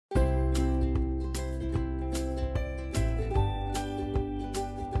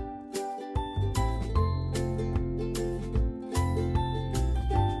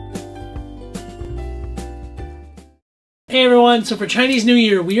Hey everyone, so for Chinese New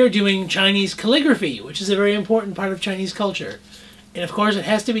Year we are doing Chinese calligraphy, which is a very important part of Chinese culture. And of course it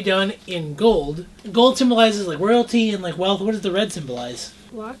has to be done in gold. Gold symbolizes like royalty and like wealth. What does the red symbolize?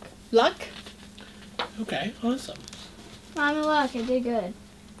 Luck. Luck? Okay, awesome. Mommy, look, I did good.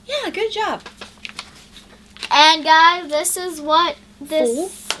 Yeah, good job. And guys, this is what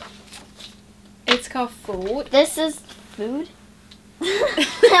this... It's called food. This is food?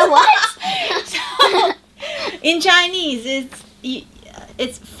 What? So, in Chinese,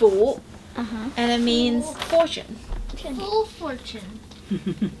 it's food, and it means fortune. Full fortune.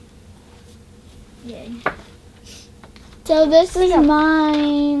 Yay. So this is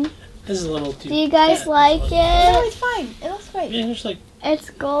mine. This is a little too... Do you guys like No, it? it's fine. It looks great. Yeah, just like It's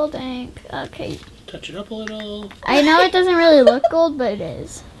gold ink. Okay. touch it up a little. I know it doesn't really look gold, but it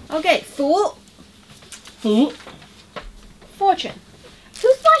is. Okay, food, Ooh. fortune.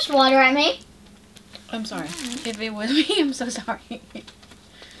 Who splashed water at me? I'm sorry. If it was me, I'm so sorry.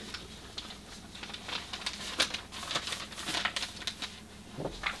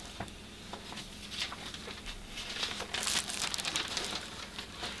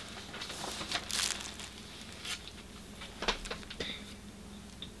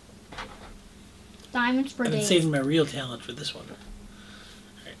 Diamonds for I've been days. saving my real talent for this one.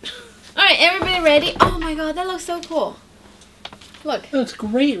 Alright, everybody ready? Oh my god, that looks so cool. Look. That's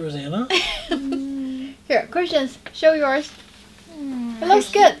great, Rosanna. Here, Christians, show yours. It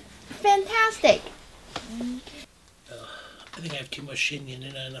looks good. Fantastic. I think I have too much Shinyan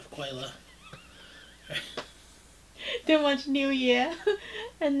and not enough Quaila. Too much New Year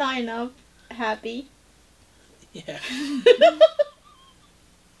and not enough happy. Yeah.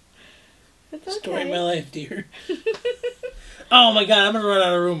 It's okay. Story of my life, dear. Oh my god, I'm gonna run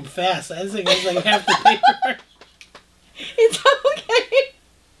out of room fast. I think it's like half the paper. It's okay.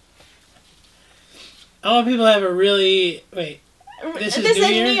 I want people to have a really... Wait. This is New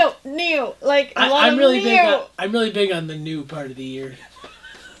Year? new. Like a lot I'm of really new. I'm really big on the new part of the year.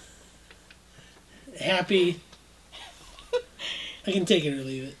 Happy. I can take it or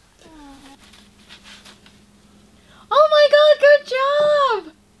leave it. Oh my god, good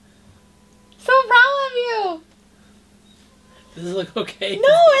job! So proud of you. Does it look okay? No,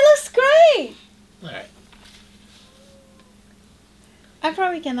 it looks great. Alright. I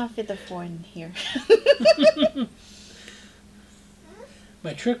probably cannot fit the 4 in here.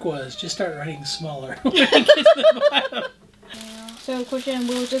 My trick was just start writing smaller when I get to the bottom. So, Christian,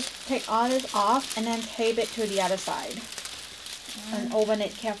 we'll just take all this off and then tape it to the other side. And open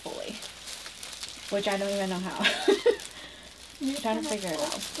it carefully. Which I don't even know how. I'm trying to figure it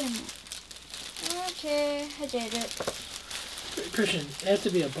out. Okay, I did it. Christian, it has to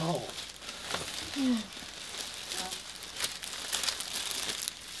be a ball.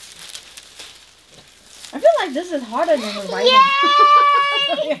 I feel like this is harder than the writing.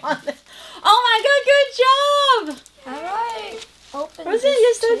 To be honest. Oh my god, good job! Alright. Open Rosie,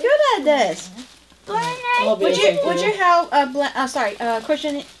 you're so good at this. I'll be Would okay. you help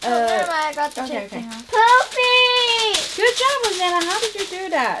Christian I got the okay, chip. okay. Poopy! Good job, Rosanna. How did you do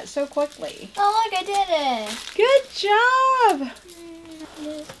that so quickly? Oh look, I did it. Good job!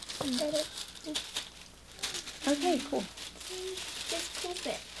 Okay, cool. Just poop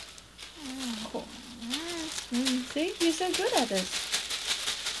it. Cool. See, you're so good at this.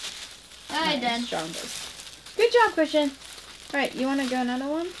 I did. Strongest. Good job, Christian. Alright, you want to go another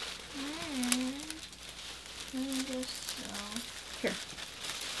one? Here.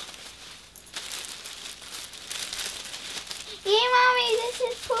 Yay, Mommy, this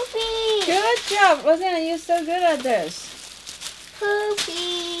is Poopy. Good job, Rosanna. You're so good at this.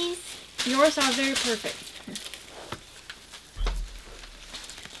 Poopies. Yours are very perfect.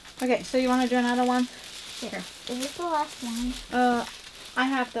 Okay, so you want to do another one? Here. Is this the last one? I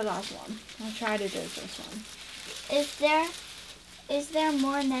have the last one. I'll try to do this one. Is there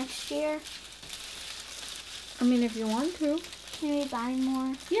more next year? I mean, if you want to. Can we buy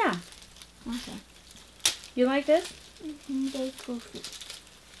more? Yeah. Okay. You like this? They Poopy.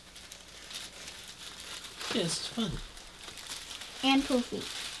 Yeah, this is fun. And Poopy.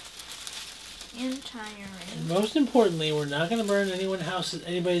 And tiring. And most importantly, we're not going to burn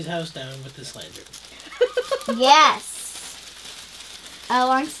anybody's house down with this lantern. Yes. A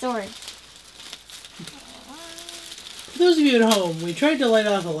long story. For those of you at home, we tried to light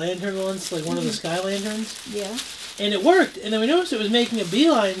off a lantern once, like one of the sky lanterns. Yeah. And it worked, and then we noticed it was making a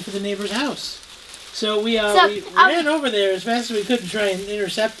beeline for the neighbor's house. So we ran over there as fast as we could to try and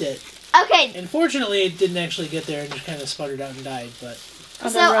intercept it. Okay. And fortunately, it didn't actually get there and just kind of sputtered out and died. But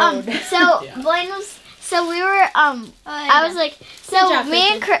On the road. So Yeah. Blaine was So we were I was like, so job,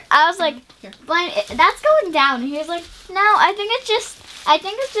 me and Kristen. I was like, Here. Blaine, that's going down. And he was like, no, I think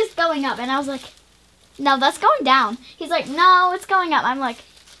it's just going up. And I was like, no, that's going down. He's like, no, it's going up. I'm like,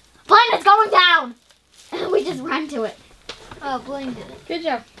 Blaine, it's going down. And we just ran to it. Oh, Blaine did it. Good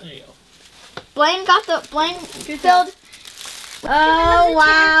job. There you go. Blaine Good filled. job. Oh,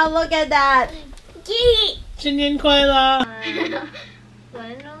 wow. Look at that. Jinyan Kuala.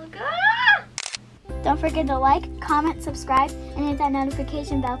 Don't forget to like, comment, subscribe, and hit that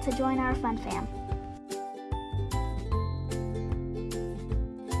notification bell to join our fun fam.